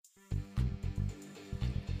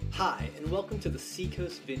Hi, and welcome to the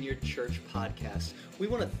Seacoast Vineyard Church podcast. We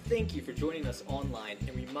want to thank you for joining us online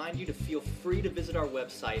and remind you to feel free to visit our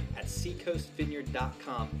website at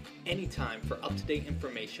seacoastvineyard.com anytime for up-to-date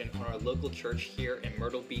information on our local church here in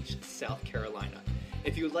Myrtle Beach, South Carolina.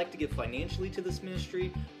 If you would like to give financially to this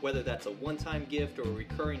ministry, whether that's a one-time gift or a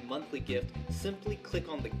recurring monthly gift, simply click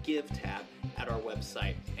on the Give tab at our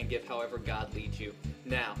website and give however God leads you.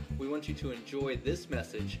 Now, we want you to enjoy this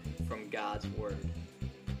message from God's Word.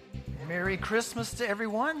 Merry Christmas to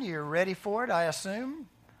everyone. You're ready for it, I assume?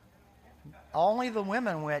 Only the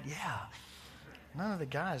women went, yeah. None of the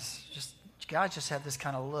guys just have this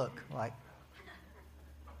kind of look like,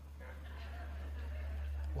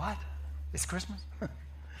 what? It's Christmas?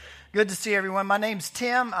 Good to see everyone. My name's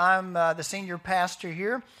Tim. I'm the senior pastor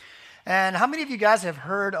here. And how many of you guys have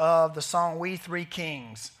heard of the song We Three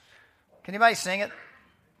Kings? Can anybody sing it?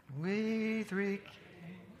 We Three Kings.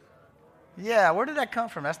 Yeah, where did that come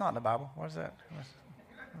from? That's not in the Bible. What is that?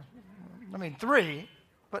 I mean, three,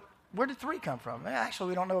 but where did three come from? Actually,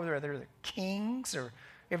 we don't know whether they're the kings or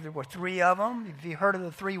if there were three of them. Have you heard of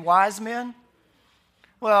the three wise men?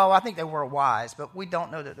 Well, I think they were wise, but we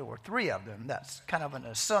don't know that there were three of them. That's kind of an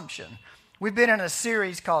assumption. We've been in a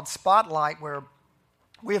series called Spotlight where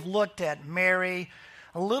we've looked at Mary,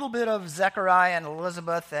 a little bit of Zechariah and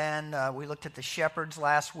Elizabeth, and we looked at the shepherds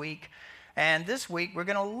last week. And this week, we're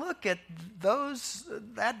going to look at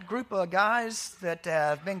that group of guys that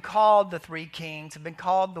have been called the three kings, have been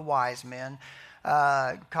called the wise men,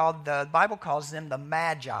 the Bible calls them the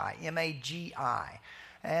Magi, M-A-G-I.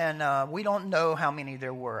 And we don't know how many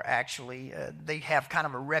there were, actually. They have kind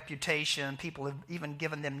of a reputation. People have even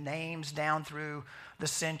given them names down through the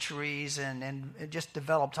centuries and it just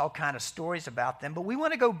developed all kind of stories about them. But we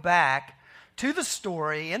want to go back to the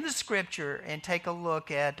story in the scripture and take a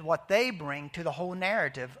look at what they bring to the whole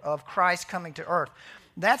narrative of Christ coming to earth.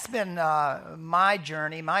 That's been my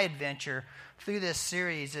journey, my adventure through this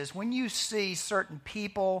series, is when you see certain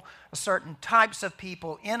people, certain types of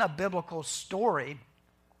people in a biblical story,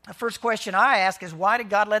 the first question I ask is, why did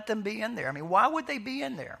God let them be in there? I mean, why would they be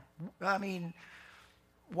in there? I mean,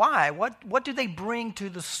 why? What do they bring to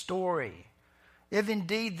the story? If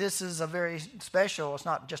indeed this is a very special, it's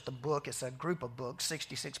not just a book, it's a group of books,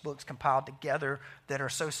 66 books compiled together that are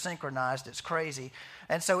so synchronized, it's crazy.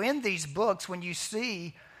 And so in these books, when you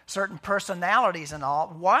see certain personalities and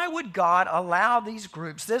all, why would God allow these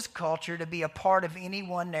groups, this culture, to be a part of any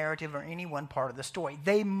one narrative or any one part of the story?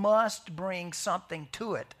 They must bring something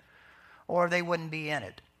to it, or they wouldn't be in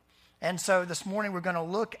it. And so this morning we're going to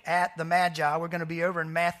look at the Magi. We're going to be over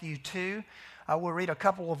in Matthew 2. We'll read a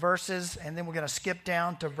couple of verses, and then we're going to skip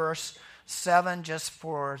down to verse 7 just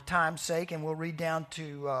for time's sake, and we'll read down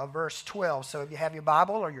to verse 12. So if you have your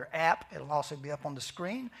Bible or your app, it'll also be up on the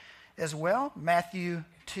screen as well. Matthew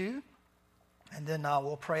 2, and then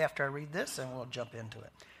we'll pray after I read this, and we'll jump into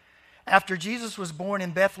it. After Jesus was born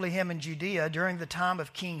in Bethlehem in Judea during the time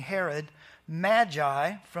of King Herod,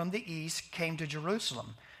 Magi from the east came to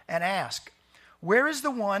Jerusalem and asked, "Where is the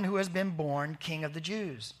one who has been born King of the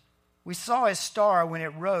Jews? We saw his star when it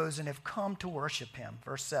rose and have come to worship him."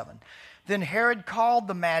 Verse 7. Then Herod called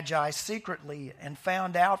the Magi secretly and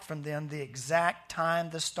found out from them the exact time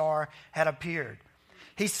the star had appeared.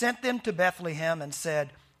 He sent them to Bethlehem and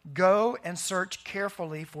said, "Go and search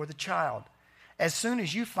carefully for the child. As soon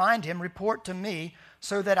as you find him, report to me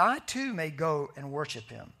so that I too may go and worship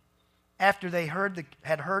him." After they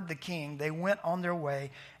had heard the king, they went on their way,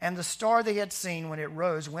 and the star they had seen when it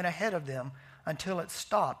rose went ahead of them until it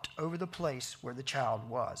stopped over the place where the child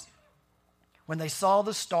was. When they saw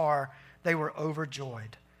the star, they were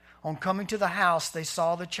overjoyed. On coming to the house, they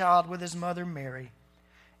saw the child with his mother Mary,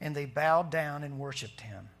 and they bowed down and worshipped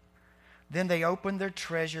him. Then they opened their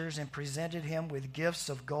treasures and presented him with gifts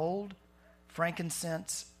of gold,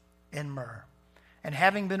 frankincense, and myrrh. And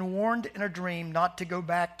having been warned in a dream not to go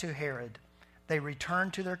back to Herod, they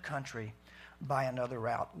returned to their country by another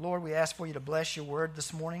route. Lord, we ask for you to bless your word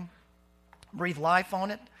this morning. Breathe life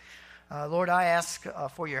on it. Lord, I ask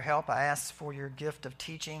for your help. I ask for your gift of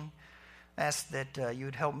teaching. I ask that you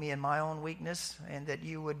would help me in my own weakness and that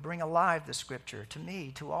you would bring alive the scripture to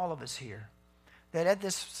me, to all of us here. That at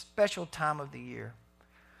this special time of the year,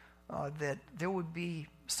 that there would be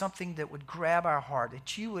something that would grab our heart,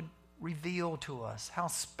 that you would reveal to us how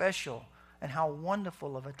special and how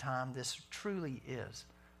wonderful of a time this truly is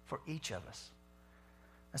for each of us.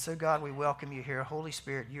 And so, God, we welcome you here. Holy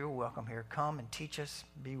Spirit, you're welcome here. Come and teach us.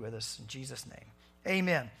 Be with us. In Jesus' name.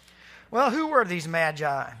 Amen. Well, who were these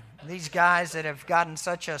Magi? These guys that have gotten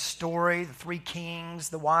such a story, the three kings,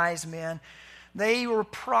 the wise men. They were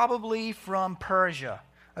probably from Persia,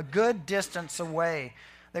 a good distance away.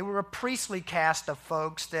 They were a priestly caste of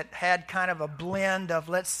folks that had kind of a blend of,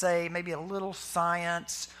 let's say, maybe a little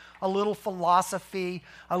science, a little philosophy,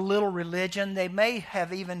 a little religion. They may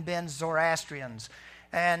have even been Zoroastrians.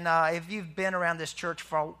 And if you've been around this church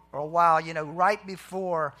for a while, you know, right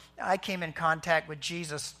before I came in contact with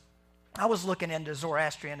Jesus, I was looking into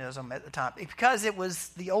Zoroastrianism at the time because it was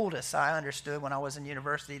the oldest. I understood when I was in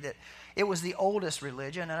university that it was the oldest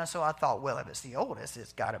religion. And so I thought, well, if it's the oldest,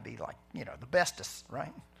 it's got to be like, you know, the bestest,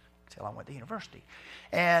 right? Until I went to university.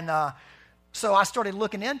 And so I started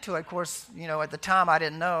looking into it. Of course, you know, at the time I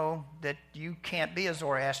didn't know that you can't be a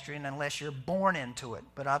Zoroastrian unless you're born into it.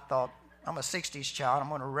 But I thought, I'm a 60s child. I'm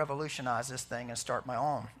going to revolutionize this thing and start my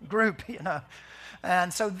own group, you know.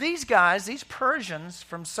 And so these guys, these Persians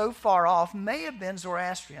from so far off may have been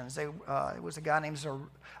Zoroastrians. It was a guy named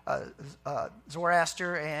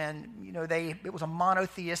Zoroaster, and, you know, it was a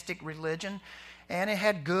monotheistic religion, and it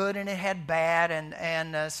had good and it had bad.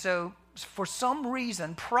 And so for some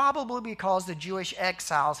reason, probably because the Jewish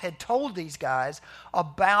exiles had told these guys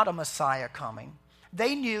about a Messiah coming,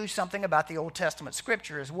 they knew something about the Old Testament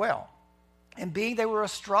scripture as well. And being they were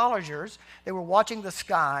astrologers, they were watching the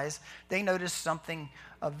skies, they noticed something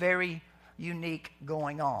very unique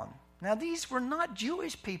going on. Now, these were not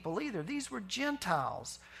Jewish people either. These were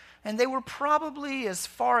Gentiles. And they were probably as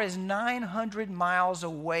far as 900 miles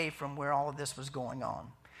away from where all of this was going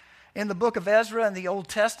on. In the book of Ezra in the Old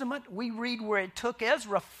Testament, we read where it took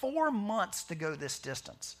Ezra 4 months to go this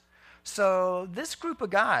distance. So this group of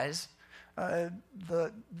guys,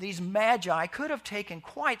 these magi, could have taken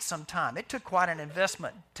quite some time. It took quite an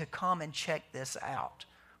investment to come and check this out.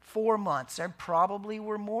 4 months. There probably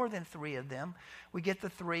were more than 3 of them. We get the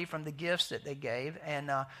 3 from the gifts that they gave,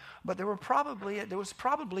 but there was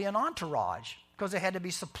probably an entourage because they had to be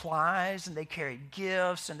supplies and they carried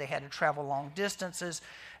gifts and they had to travel long distances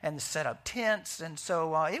and set up tents, and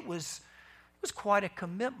so it was quite a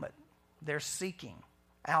commitment. They're seeking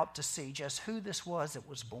out to see just who this was that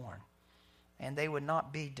was born. And they would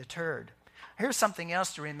not be deterred. Here's something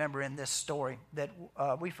else to remember in this story that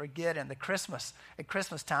we forget at Christmas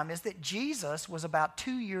time is that Jesus was about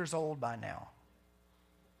 2 years old by now.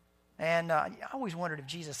 And I always wondered if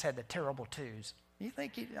Jesus had the terrible twos. You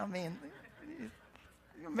think,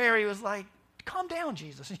 Mary was like, calm down,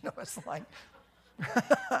 Jesus. You know, it's like,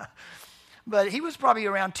 but he was probably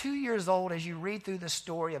around 2 years old as you read through the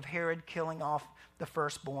story of Herod killing off the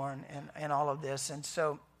firstborn and all of this.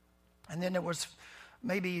 And then it was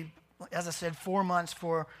maybe, as I said, 4 months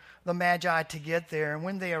for the Magi to get there. And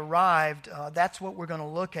when they arrived, that's what we're going to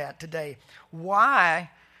look at today. Why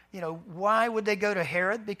would they go to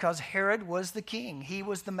Herod? Because Herod was the king. He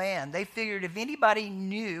was the man. They figured if anybody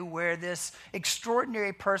knew where this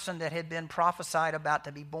extraordinary person that had been prophesied about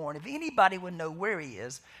to be born, if anybody would know where he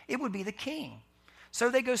is, it would be the king. So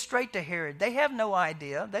they go straight to Herod. They have no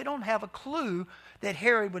idea. They don't have a clue that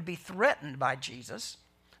Herod would be threatened by Jesus.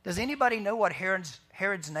 Does anybody know what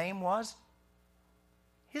Herod's name was?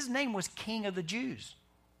 His name was King of the Jews.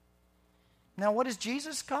 Now, what is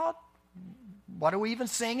Jesus called? What do we even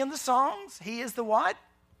sing in the songs? He is the what?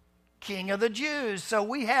 King of the Jews. So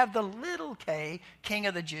we have the little k, King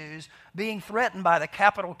of the Jews, being threatened by the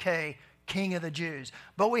capital K, King of the Jews.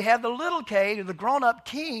 But we have the little k, the grown-up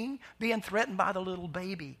king, being threatened by the little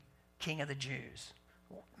baby, King of the Jews.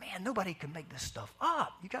 Man, nobody can make this stuff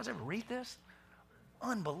up. You guys ever read this?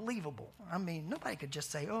 Unbelievable. I mean, nobody could just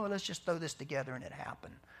say, oh, let's just throw this together and it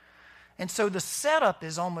happened. And so the setup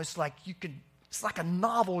is almost like it's like a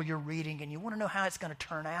novel you're reading and you want to know how it's going to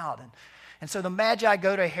turn out. And so the Magi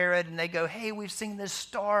go to Herod and they go, hey, we've seen this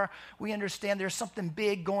star. We understand there's something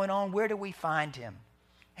big going on. Where do we find him?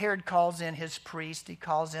 Herod calls in his priest. He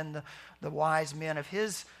calls in the wise men of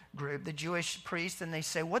his group, the Jewish priests, and they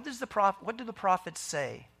say, what do the prophets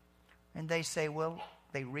say? And they say, well,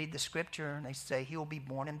 they read the scripture and they say he will be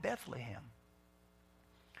born in Bethlehem.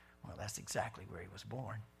 Well, that's exactly where he was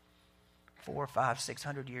born. 400, 500,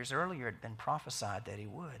 600 years earlier, it had been prophesied that he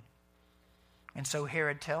would. And so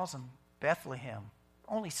Herod tells them, Bethlehem,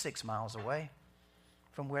 only 6 miles away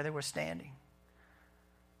from where they were standing.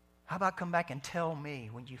 How about come back and tell me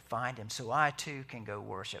when you find him so I too can go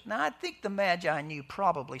worship? Now, I think the Magi knew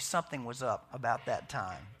probably something was up about that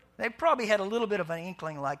time. They probably had a little bit of an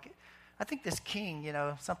inkling like, I think this king,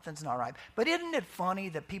 something's not right. But isn't it funny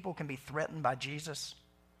that people can be threatened by Jesus?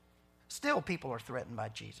 Still, people are threatened by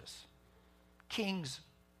Jesus. Kings,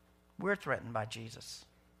 we're threatened by Jesus.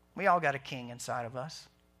 We all got a king inside of us.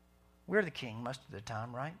 We're the king most of the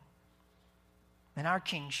time, right? And our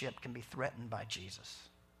kingship can be threatened by Jesus.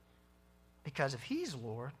 Because if he's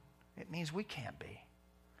Lord, it means we can't be.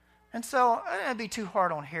 And so I don't be too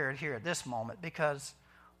hard on Herod here at this moment because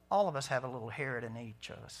All of us have a little Herod in each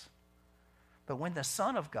of us. But when the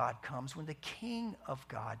Son of God comes, when the King of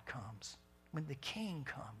God comes, when the King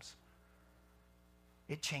comes,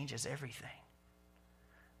 it changes everything.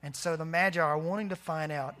 And so the Magi are wanting to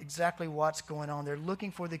find out exactly what's going on. They're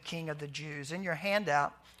looking for the King of the Jews. In your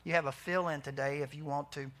handout, you have a fill-in today if you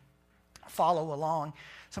want to follow along.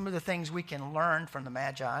 Some of the things we can learn from the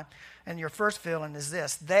Magi. And your first fill-in is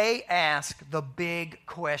this. They ask the big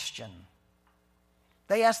question.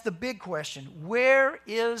 They ask the big question. Where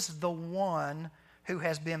is the one who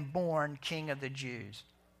has been born King of the Jews?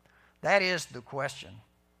 That is the question.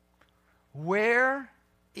 Where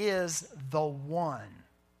is the one?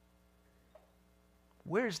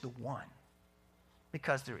 Where's the one?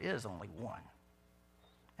 Because there is only one.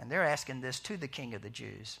 And they're asking this to the King of the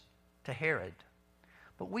Jews, to Herod.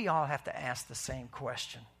 But we all have to ask the same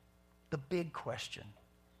question, the big question.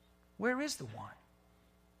 Where is the one?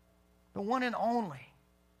 The one and only.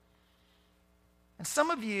 And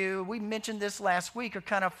some of you, we mentioned this last week, are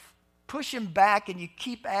kind of pushing back and you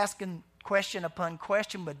keep asking question upon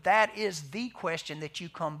question, but that is the question that you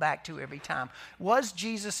come back to every time. Was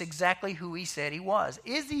Jesus exactly who he said he was?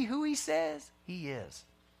 Is he who he says he is?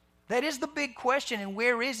 That is the big question, and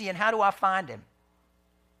where is he and how do I find him?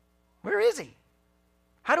 Where is he?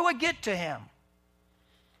 How do I get to him?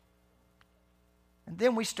 And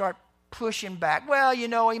then we start pushing back. Well,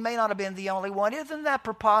 he may not have been the only one. Isn't that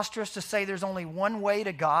preposterous to say there's only one way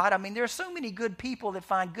to God? I mean, there are so many good people that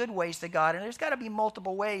find good ways to God, and there's got to be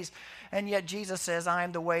multiple ways. And yet Jesus says, I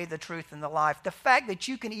am the way, the truth, and the life. The fact that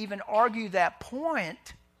you can even argue that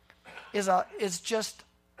point is just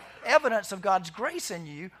evidence of God's grace in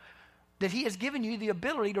you, that he has given you the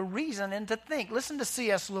ability to reason and to think. Listen to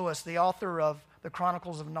C.S. Lewis, the author of the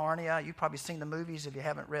Chronicles of Narnia. You've probably seen the movies if you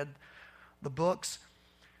haven't read the books.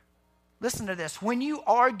 Listen to this. When you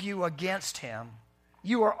argue against him,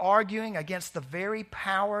 you are arguing against the very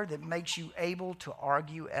power that makes you able to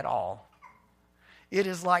argue at all. It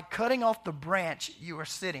is like cutting off the branch you are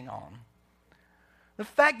sitting on. The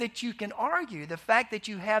fact that you can argue, the fact that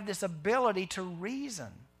you have this ability to reason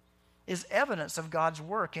is evidence of God's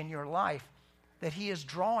work in your life, that he is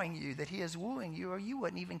drawing you, that he is wooing you, or you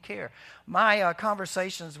wouldn't even care. My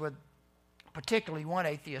conversations with particularly one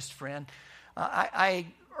atheist friend,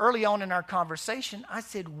 early on in our conversation, I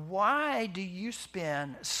said, why do you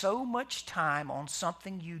spend so much time on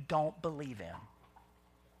something you don't believe in?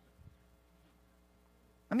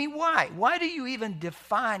 I mean, why? Why do you even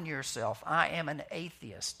define yourself, I am an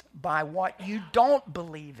atheist, by what you don't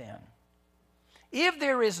believe in? If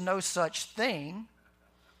there is no such thing,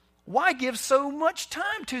 why give so much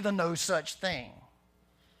time to the no such thing?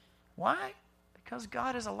 Why? Because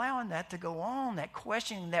God is allowing that to go on, that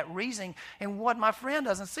questioning, that reasoning. And what my friend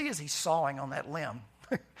doesn't see is he's sawing on that limb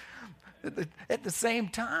at the same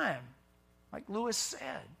time, like Lewis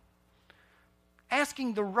said.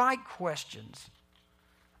 Asking the right questions.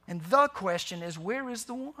 And the question is, where is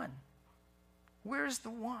the one? Where is the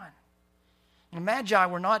one? The Magi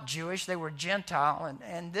were not Jewish, they were Gentile.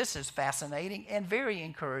 And this is fascinating and very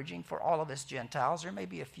encouraging for all of us Gentiles. There may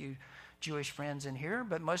be a few Jewish friends in here,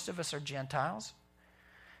 but most of us are Gentiles.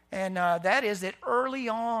 And that is that early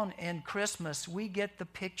on in Christmas, we get the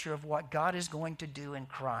picture of what God is going to do in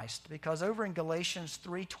Christ. Because over in Galatians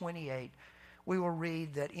 3:28, we will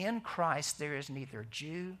read that in Christ there is neither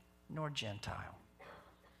Jew nor Gentile.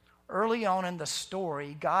 Early on in the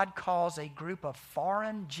story, God calls a group of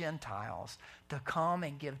foreign Gentiles to come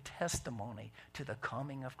and give testimony to the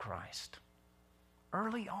coming of Christ.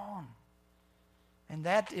 Early on. And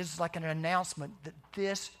that is like an announcement that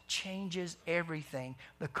this changes everything.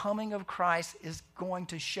 The coming of Christ is going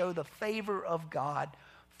to show the favor of God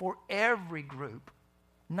for every group.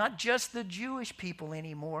 Not just the Jewish people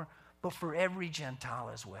anymore, but for every Gentile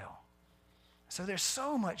as well. So there's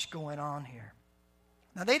so much going on here.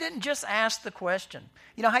 Now, they didn't just ask the question.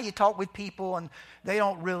 You know how you talk with people and they're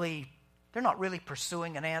not really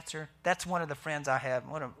pursuing an answer? That's one of the friends I have,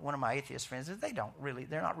 one of my atheist friends, is they're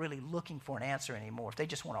not really looking for an answer anymore. They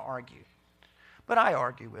just want to argue. But I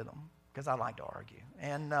argue with them because I like to argue.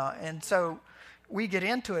 And so we get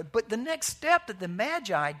into it. But the next step that the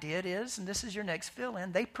Magi did is, and this is your next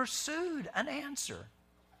fill-in, they pursued an answer.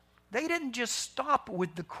 They didn't just stop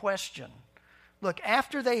with the question. Look,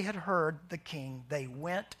 after they had heard the king, they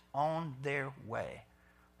went on their way.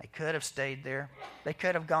 They could have stayed there. They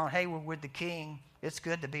could have gone, hey, we're with the king. It's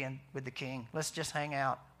good to be with the king. Let's just hang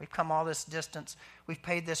out. We've come all this distance. We've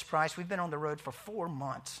paid this price. We've been on the road for 4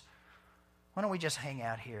 months. Why don't we just hang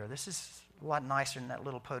out here? This is a lot nicer than that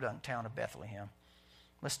little podunk town of Bethlehem.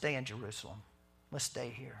 Let's stay in Jerusalem. Let's stay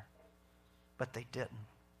here. But they didn't.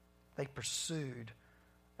 They pursued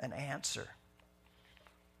an answer.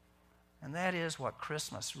 And that is what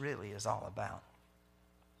Christmas really is all about,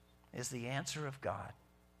 is the answer of God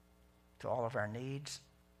to all of our needs,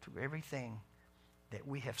 to everything that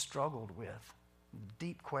we have struggled with,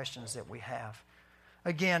 deep questions that we have.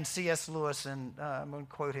 Again, C.S. Lewis, and I'm going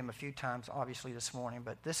to quote him a few times, obviously, this morning,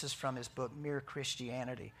 but this is from his book, Mere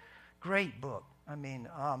Christianity. Great book. I mean,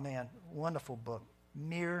 oh man, wonderful book.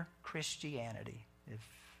 Mere Christianity,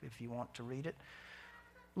 if you want to read it.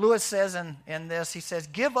 Lewis says in this, he says,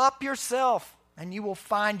 give up yourself and you will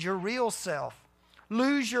find your real self.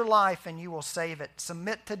 Lose your life and you will save it.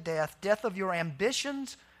 Submit to death, death of your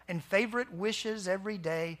ambitions and favorite wishes every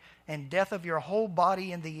day, and death of your whole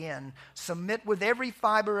body in the end. Submit with every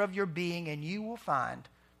fiber of your being and you will find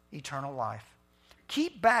eternal life.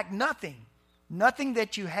 Keep back nothing. Nothing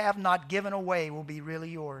that you have not given away will be really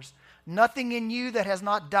yours. Nothing in you that has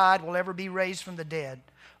not died will ever be raised from the dead.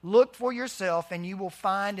 Look for yourself and you will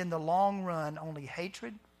find in the long run only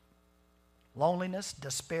hatred, loneliness,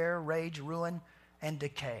 despair, rage, ruin, and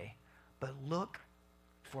decay. But look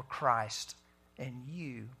for Christ and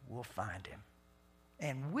you will find him.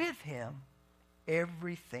 And with him,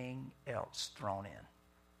 everything else thrown in.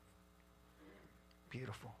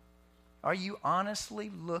 Beautiful. Are you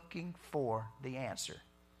honestly looking for the answer?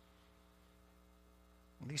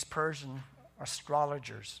 These Persian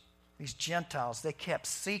astrologers, these Gentiles, they kept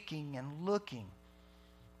seeking and looking.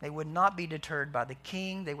 They would not be deterred by the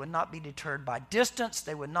king. They would not be deterred by distance.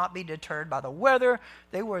 They would not be deterred by the weather.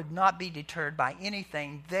 They would not be deterred by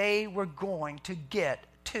anything. They were going to get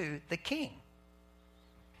to the king.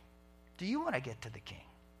 Do you want to get to the king?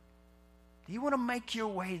 Do you want to make your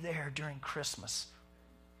way there during Christmas?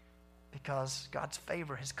 Because God's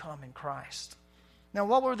favor has come in Christ. Now,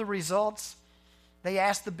 what were the results? They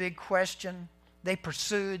asked the big question. They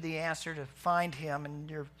pursued the answer to find him. And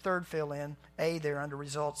your third fill-in, A there under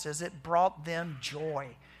results, says it brought them joy.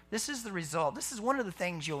 This is the result. This is one of the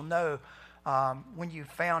things you'll know when you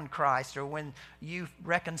found Christ, or when you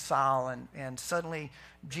reconcile and suddenly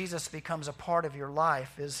Jesus becomes a part of your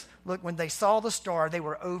life, is, look, when they saw the star, they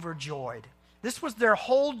were overjoyed. This was their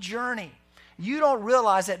whole journey. You don't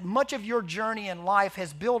realize that much of your journey in life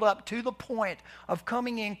has built up to the point of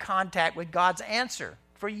coming in contact with God's answer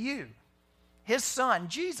for you, his son,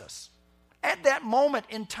 Jesus. At that moment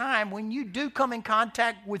in time, when you do come in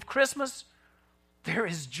contact with Christmas, there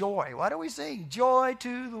is joy. Why do we sing? Joy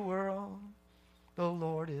to the world, the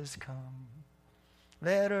Lord is come.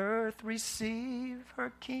 Let earth receive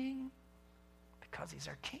her King, because he's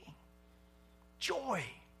our King. Joy.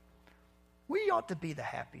 We ought to be the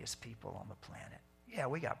happiest people on the planet. Yeah,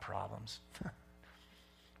 we got problems.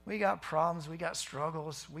 We got problems. We got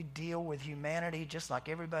struggles. We deal with humanity just like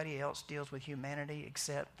everybody else deals with humanity,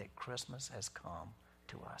 except that Christmas has come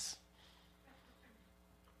to us.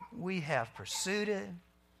 We have pursued it,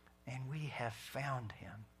 and we have found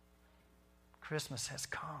him. Christmas has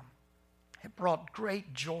come. It brought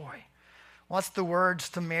great joy. What's the words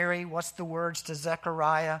to Mary? What's the words to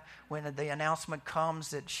Zechariah when the announcement comes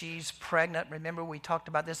that she's pregnant? Remember, we talked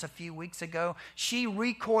about this a few weeks ago. She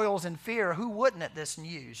recoils in fear. Who wouldn't at this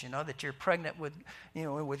news, that you're pregnant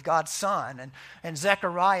with God's son? And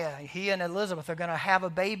Zechariah, he and Elizabeth are going to have a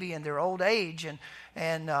baby in their old age.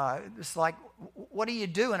 And it's like, what do you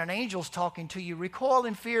do? And an angel's talking to you. Recoil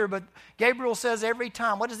in fear. But Gabriel says every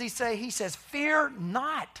time, what does he say? He says, fear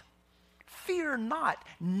not. Fear not.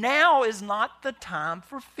 Now is not the time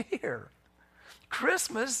for fear.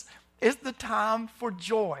 Christmas is the time for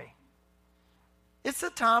joy. It's the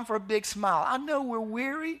time for a big smile. I know we're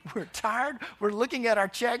weary, we're tired, we're looking at our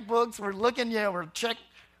checkbooks,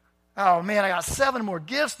 oh man, I got 7 more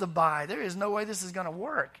gifts to buy. There is no way this is going to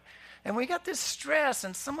work. And we got this stress,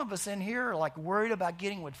 and some of us in here are like worried about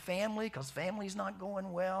getting with family because family's not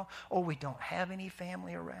going well, or we don't have any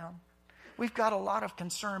family around. We've got a lot of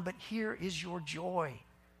concern, but here is your joy.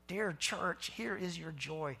 Dear church, here is your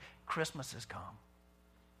joy. Christmas has come.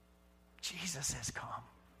 Jesus has come.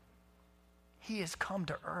 He has come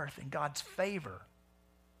to earth, and God's favor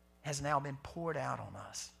has now been poured out on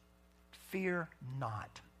us. Fear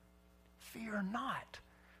not. Fear not.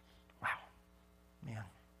 Wow. Man.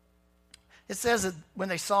 It says that when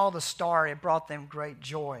they saw the star, it brought them great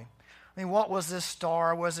joy. I mean, what was this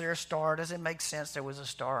star? Was there a star? Does it make sense there was a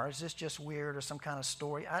star? Is this just weird or some kind of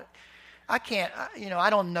story? I can't, I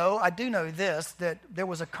don't know. I do know this, that there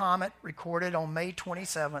was a comet recorded on May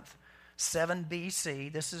 27th, 7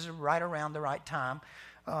 BC. This is right around the right time.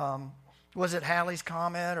 Was it Halley's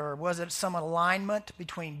Comet, or was it some alignment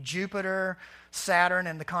between Jupiter, Saturn,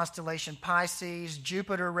 and the constellation Pisces?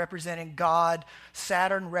 Jupiter representing God,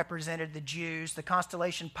 Saturn represented the Jews. The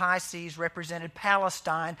constellation Pisces represented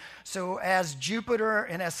Palestine. So as Jupiter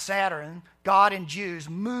and as Saturn, God and Jews,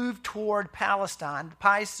 moved toward Palestine,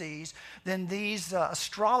 Pisces, then these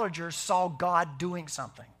astrologers saw God doing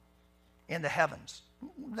something in the heavens.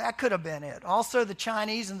 That could have been it. Also, the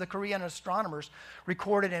Chinese and the Korean astronomers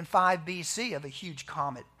recorded in 5 BC of a huge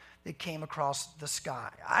comet that came across the sky.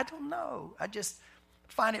 I don't know. I just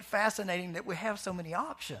find it fascinating that we have so many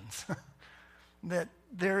options, that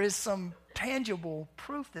there is some tangible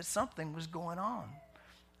proof that something was going on.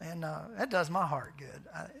 And that does my heart good.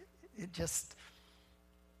 It just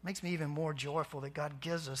makes me even more joyful that God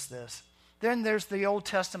gives us this. Then there's the Old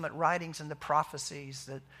Testament writings and the prophecies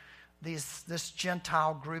that this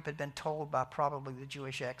Gentile group had been told by probably the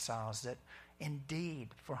Jewish exiles that indeed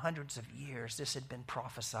for hundreds of years this had been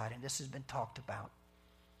prophesied and this has been talked about.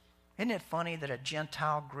 Isn't it funny that a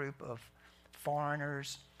Gentile group of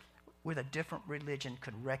foreigners with a different religion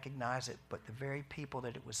could recognize it, but the very people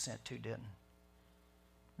that it was sent to didn't?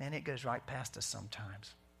 Man, it goes right past us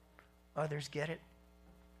sometimes. Others get it,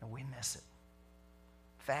 and we miss it.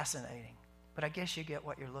 Fascinating. But I guess you get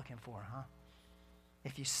what you're looking for, huh?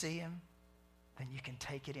 If you see him, then you can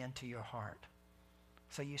take it into your heart.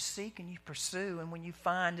 So you seek and you pursue, and when you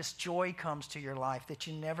find, this joy comes to your life that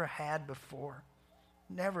you never had before.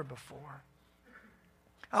 Never before.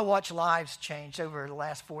 I watch lives change over the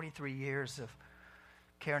last 43 years of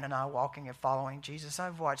Karen and I walking and following Jesus.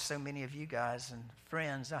 I've watched so many of you guys and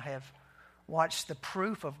friends. I have watched the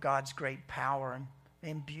proof of God's great power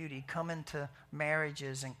and beauty come into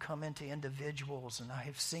marriages and come into individuals, and I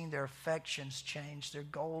have seen their affections change, their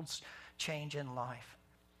goals change in life.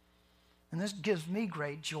 And this gives me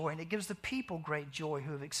great joy, and it gives the people great joy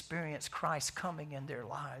who have experienced Christ coming in their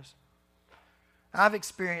lives. I've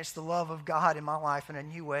experienced the love of God in my life in a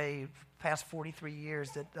new way the past 43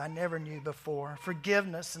 years that I never knew before.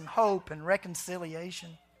 Forgiveness and hope and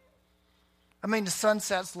reconciliation. I mean, the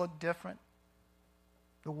sunsets look different.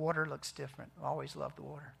 The water looks different. I always loved the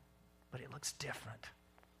water. But it looks different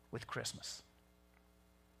with Christmas.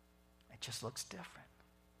 It just looks different.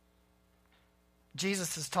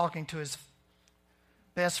 Jesus is talking to his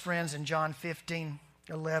best friends in John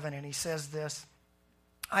 15:11, and he says this,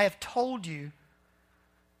 I have told you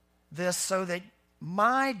this so that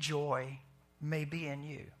my joy may be in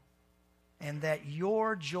you, and that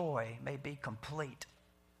your joy may be complete.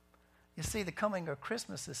 You see, the coming of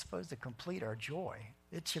Christmas is supposed to complete our joy.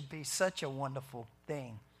 It should be such a wonderful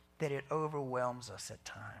thing that it overwhelms us at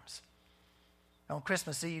times. On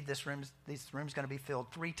Christmas Eve, this room's going to be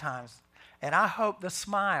filled 3 times. And I hope the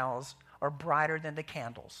smiles are brighter than the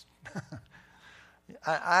candles.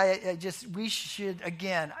 We should,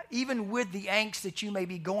 again, even with the angst that you may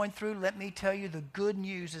be going through, let me tell you, the good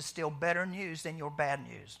news is still better news than your bad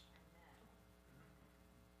news.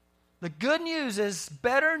 The good news is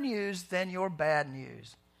better news than your bad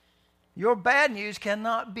news. Your bad news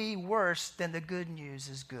cannot be worse than the good news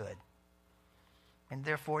is good. And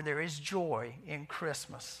therefore there is joy in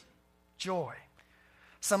Christmas. Joy.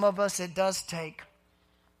 Some of us, it does take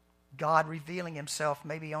God revealing himself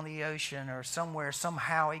maybe on the ocean or somewhere.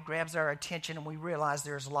 Somehow he grabs our attention and we realize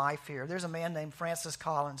there's life here. There's a man named Francis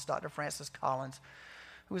Collins, Dr. Francis Collins,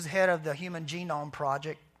 who was head of the Human Genome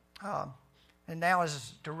Project and now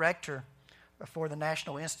is director for the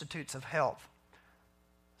National Institutes of Health.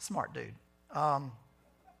 Smart dude.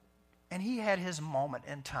 And he had his moment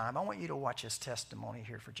in time. I want you to watch his testimony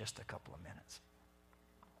here for just a couple of minutes.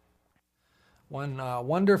 One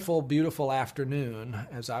wonderful, beautiful afternoon,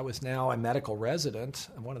 as I was now a medical resident,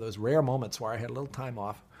 and one of those rare moments where I had a little time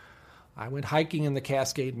off, I went hiking in the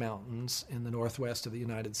Cascade Mountains in the northwest of the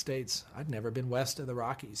United States. I'd never been west of the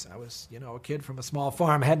Rockies. I was, a kid from a small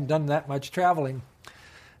farm, hadn't done that much traveling.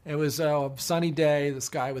 It was a sunny day, the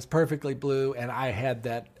sky was perfectly blue, and I had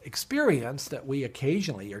that experience that we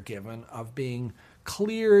occasionally are given of being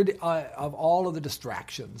cleared of all of the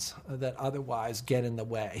distractions that otherwise get in the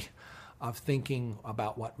way of thinking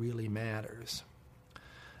about what really matters.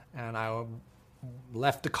 And I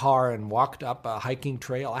left the car and walked up a hiking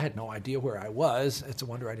trail. I had no idea where I was. It's a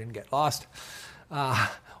wonder I didn't get lost.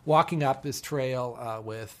 Walking up this trail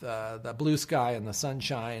with the blue sky and the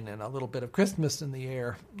sunshine and a little bit of Christmas in the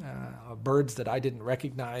air, birds that I didn't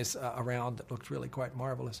recognize around that looked really quite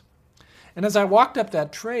marvelous. And as I walked up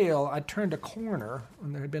that trail, I turned a corner,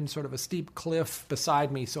 and there had been sort of a steep cliff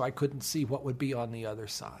beside me, so I couldn't see what would be on the other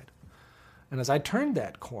side. And as I turned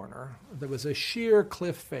that corner, there was a sheer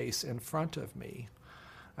cliff face in front of me.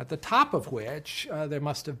 at the top of which there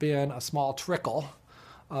must have been a small trickle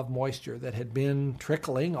of moisture that had been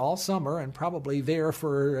trickling all summer and probably there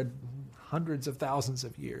for hundreds of thousands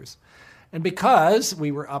of years. And because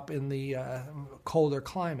we were up in the colder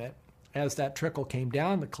climate, as that trickle came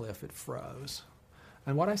down the cliff, it froze.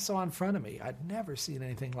 And what I saw in front of me, I'd never seen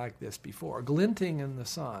anything like this before. Glinting in the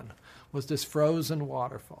sun was this frozen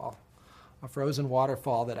waterfall, a frozen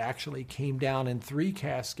waterfall that actually came down in 3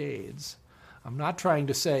 cascades. I'm not trying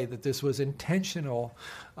to say that this was intentional,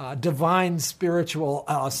 divine spiritual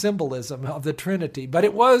symbolism of the Trinity, but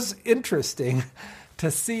it was interesting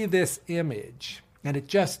to see this image, and it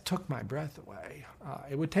just took my breath away.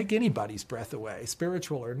 It would take anybody's breath away,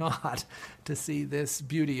 spiritual or not, to see this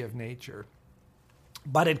beauty of nature.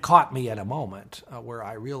 But it caught me at a moment where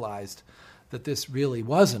I realized that this really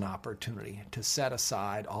was an opportunity to set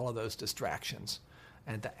aside all of those distractions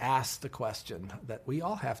and to ask the question that we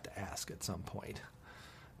all have to ask at some point.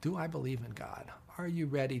 Do I believe in God? Are you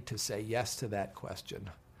ready to say yes to that question?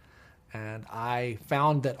 And I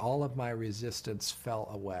found that all of my resistance fell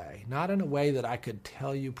away. Not in a way that I could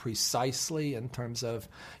tell you precisely in terms of,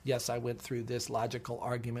 yes, I went through this logical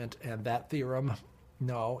argument and that theorem.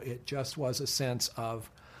 No, it just was a sense of,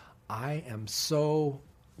 I am so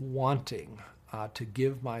wanting to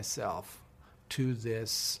give myself to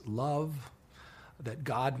this love that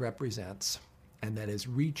God represents and that has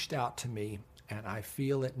reached out to me, and I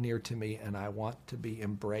feel it near to me, and I want to be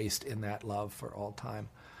embraced in that love for all time.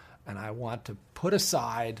 And I want to put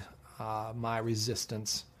aside my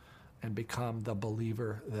resistance and become the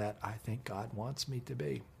believer that I think God wants me to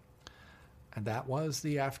be. And that was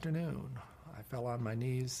the afternoon. I fell on my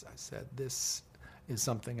knees. I said, this is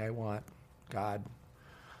something I want. God,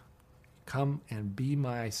 come and be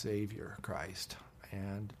my Savior, Christ,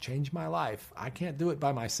 and change my life. I can't do it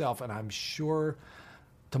by myself, and I'm sure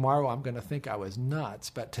tomorrow I'm going to think I was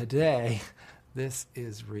nuts, but today, this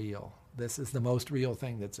is real. This is the most real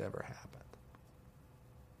thing that's ever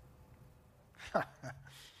happened.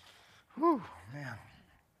 Whew, man.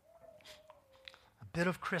 A bit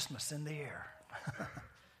of Christmas in the air.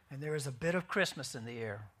 And there is a bit of Christmas in the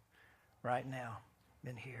air right now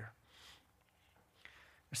in here.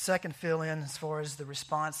 The second fill-in as far as the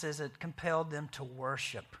response is, it compelled them to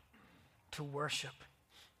worship. To worship.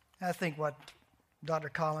 I think what Dr.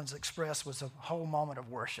 Collins expressed was a whole moment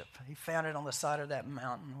of worship. He found it on the side of that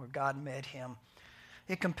mountain where God met him.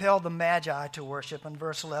 It compelled the Magi to worship. In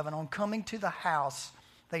verse 11, on coming to the house,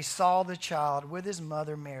 they saw the child with his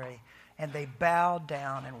mother Mary, and they bowed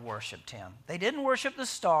down and worshiped him. They didn't worship the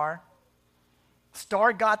star. The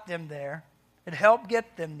star got them there. It helped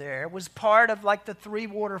get them there. It was part of like the 3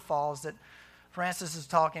 waterfalls that Francis is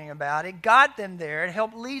talking about. It got them there. It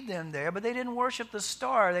helped lead them there, but they didn't worship the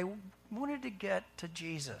star. They wanted to get to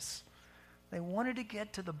Jesus. They wanted to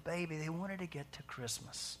get to the baby. They wanted to get to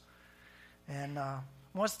Christmas. And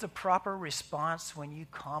what's the proper response when you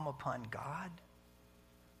come upon God?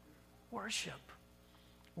 Worship.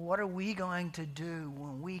 What are we going to do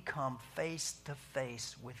when we come face to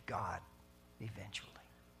face with God eventually?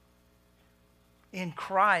 In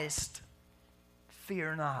Christ,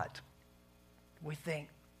 fear not. We think,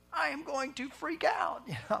 I am going to freak out.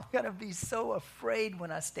 I'm going to be so afraid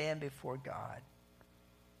when I stand before God.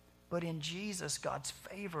 But in Jesus, God's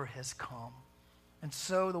favor has come. And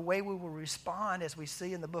so the way we will respond, as we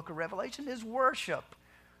see in the book of Revelation, is worship.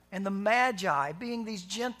 And the Magi, being these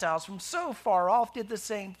Gentiles from so far off, did the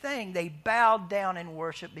same thing. They bowed down in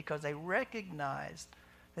worship because they recognized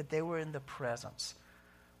that they were in the presence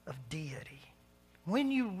of deity.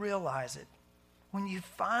 When you realize it, when you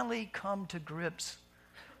finally come to grips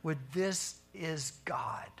with this is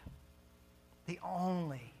God, the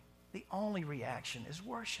only reaction is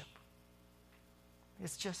worship.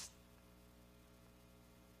 It's just,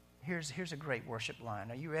 here's a great worship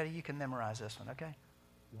line. Are you ready? You can memorize this one, okay?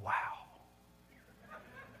 Wow.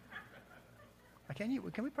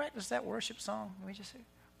 Can we practice that worship song? Let me just say,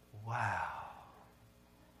 wow.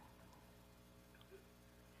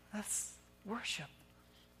 That's worship.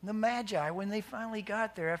 The Magi, when they finally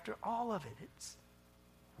got there after all of it, it's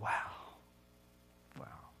wow. Wow.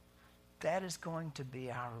 That is going to be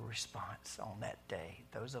our response on that day,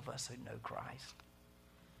 those of us who know Christ.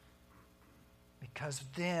 Because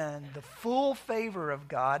then the full favor of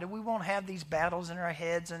God, and we won't have these battles in our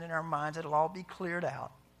heads and in our minds, it'll all be cleared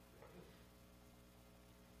out.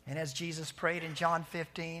 And as Jesus prayed in John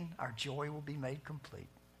 15, our joy will be made complete.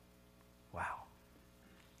 Wow.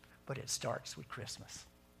 But it starts with Christmas.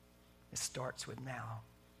 It starts with now.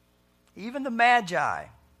 Even the Magi,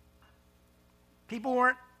 people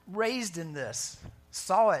weren't raised in this,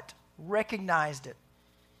 saw it, recognized it.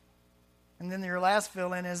 And then your last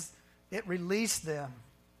fill-in is it released them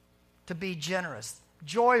to be generous,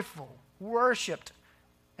 joyful, worshiped.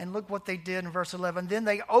 And look what they did in verse 11. Then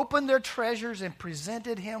they opened their treasures and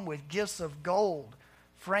presented him with gifts of gold,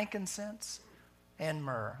 frankincense, and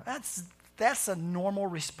myrrh. That's a normal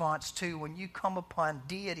response too when you come upon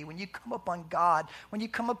deity, when you come upon God, when you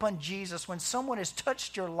come upon Jesus, when someone has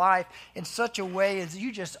touched your life in such a way as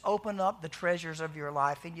you just open up the treasures of your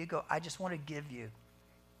life and you go, I just want to give you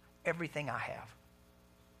everything I have.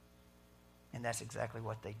 And that's exactly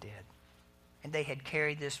what they did. And they had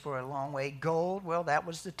carried this for a long way. Gold, well, that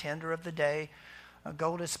was the tender of the day.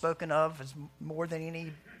 Gold is spoken of as more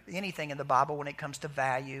than anything in the Bible when it comes to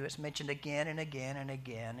value. It's mentioned again and again and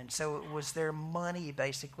again. And so it was their money,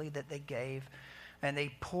 basically, that they gave. And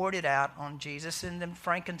they poured it out on Jesus. And then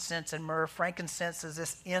frankincense and myrrh. Frankincense is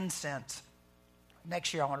this incense.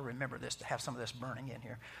 Next year I want to remember this, to have some of this burning in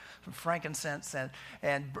here. Frankincense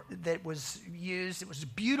and that was used. It was a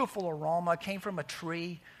beautiful aroma. It came from a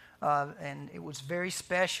tree. And it was very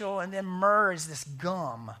special. And then myrrh is this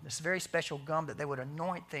gum, this very special gum that they would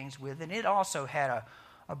anoint things with. And it also had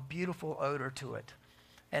a beautiful odor to it.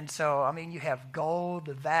 And so, I mean, you have gold,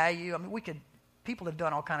 the value. I mean, people have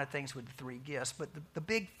done all kind of things with the three gifts. But the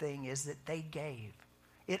big thing is that they gave.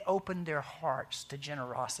 It opened their hearts to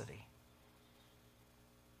generosity.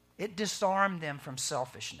 It disarmed them from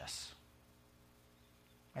selfishness.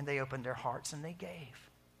 And they opened their hearts and they gave.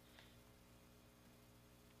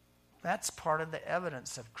 That's part of the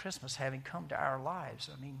evidence of Christmas having come to our lives.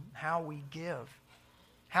 I mean, how we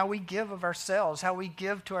give of ourselves, how we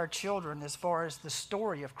give to our children as far as the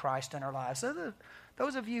story of Christ in our lives. So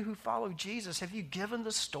those of you who follow Jesus, have you given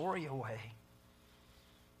the story away?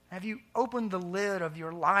 Have you opened the lid of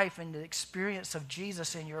your life and the experience of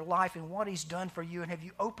Jesus in your life and what he's done for you? And have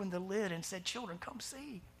you opened the lid and said, children, come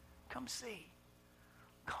see, come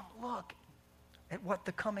look at what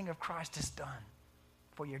the coming of Christ has done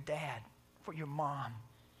for your dad, for your mom.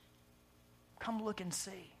 Come look and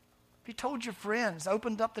see. If you told your friends,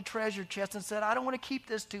 opened up the treasure chest and said, I don't want to keep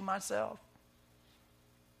this to myself.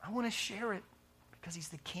 I want to share it because he's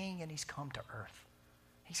the king and he's come to earth.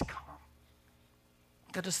 He's come.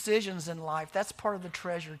 The decisions in life, that's part of the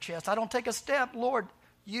treasure chest. I don't take a step. Lord,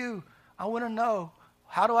 I want to know,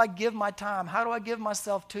 how do I give my time? How do I give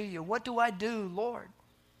myself to you? What do I do, Lord?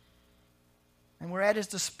 And we're at his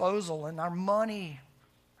disposal, and our money,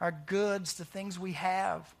 our goods, the things we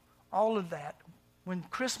have, all of that. When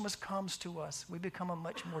Christmas comes to us, we become a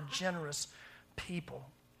much more generous people.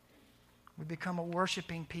 We become a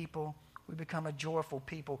worshiping people. We become a joyful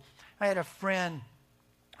people. I had a friend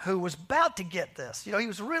who was about to get this. You know, he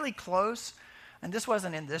was really close. And this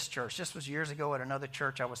wasn't in this church. This was years ago at another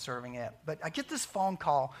church I was serving at. But I get this phone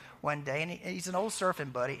call one day, and he's an old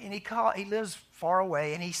surfing buddy. And he lives far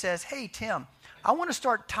away, and he says, hey, Tim, I want to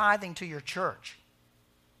start tithing to your church.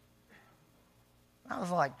 I was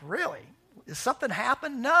like, really? Is something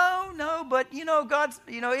happened? No, but God's,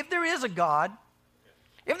 if there is a God,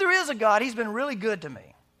 he's been really good to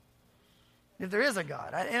me. If there is a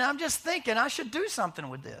God. And I'm just thinking I should do something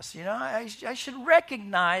with this. I should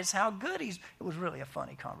recognize how good it was really a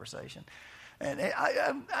funny conversation. And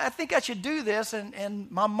I think I should do this. And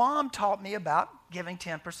my mom taught me about giving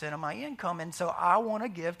 10% of my income. And so I want to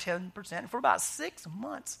give 10%. For about 6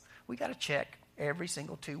 months, we got a check every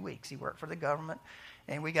single 2 weeks. He worked for the government.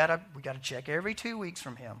 And we got a check every 2 weeks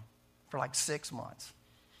from him for like 6 months.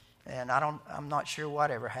 And I'm not sure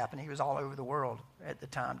whatever happened. He was all over the world at the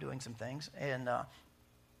time doing some things. But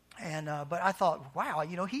I thought, wow,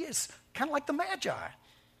 he is kind of like the Magi.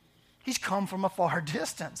 He's come from a far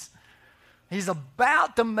distance. He's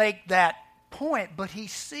about to make that point, but he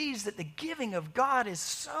sees that the giving of God is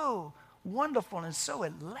so wonderful and so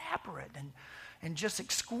elaborate and just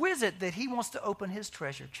exquisite that he wants to open his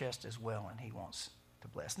treasure chest as well, and he wants to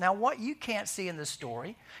bless. Now, what you can't see in this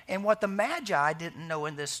story, and what the Magi didn't know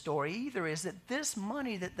in this story either, is that this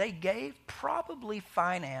money that they gave probably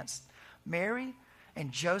financed Mary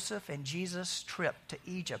and Joseph and Jesus' trip to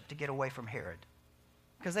Egypt to get away from Herod,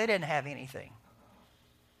 because they didn't have anything.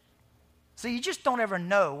 So you just don't ever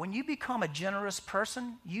know. When you become a generous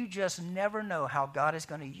person, you just never know how God is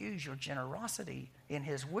going to use your generosity in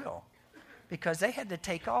his will. Because they had to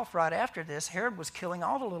take off right after this. Herod was killing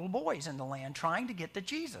all the little boys in the land trying to get to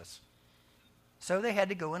Jesus. So they had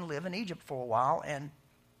to go and live in Egypt for a while. And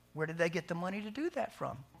where did they get the money to do that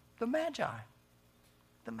from? The Magi.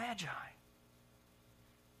 The Magi.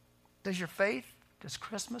 Does your faith, does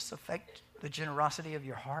Christmas affect the generosity of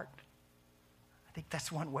your heart? I think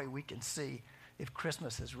that's one way we can see if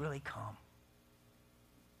Christmas has really come.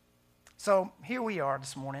 So here we are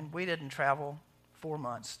this morning. We didn't travel 4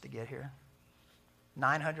 months to get here.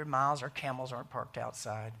 900 miles, our camels aren't parked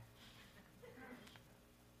outside.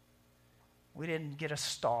 We didn't get a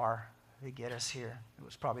star to get us here. It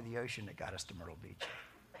was probably the ocean that got us to Myrtle Beach.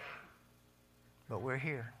 But we're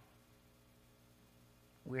here.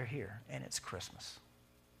 We're here, and it's Christmas.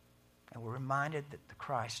 And we're reminded that the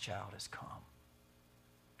Christ child has come.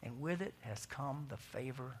 And with it has come the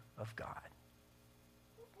favor of God.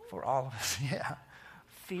 For all of us, yeah.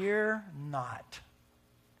 Fear not.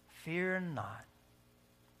 Fear not.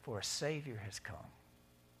 For a Savior has come.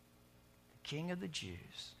 The King of the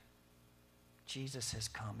Jews. Jesus has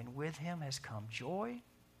come. And with him has come joy,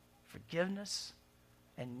 forgiveness,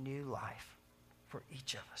 and new life for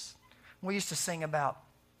each of us. We used to sing about,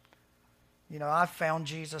 I've found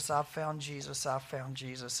Jesus, I've found Jesus, I've found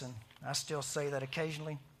Jesus. And I still say that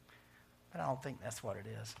occasionally, but I don't think that's what it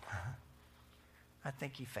is. I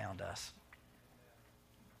think he found us.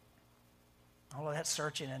 All of that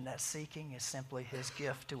searching and that seeking is simply his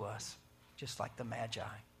gift to us, just like the Magi,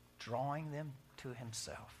 drawing them to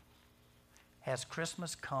himself. Has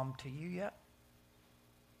Christmas come to you yet?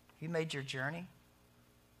 You made your journey?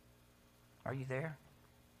 Are you there?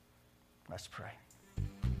 Let's pray.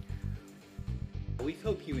 We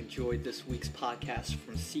hope you enjoyed this week's podcast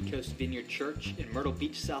from Seacoast Vineyard Church in Myrtle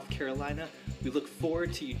Beach, South Carolina. We look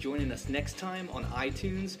forward to you joining us next time on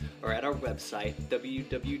iTunes or at our website,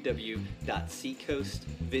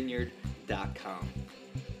 www.seacoastvineyard.com.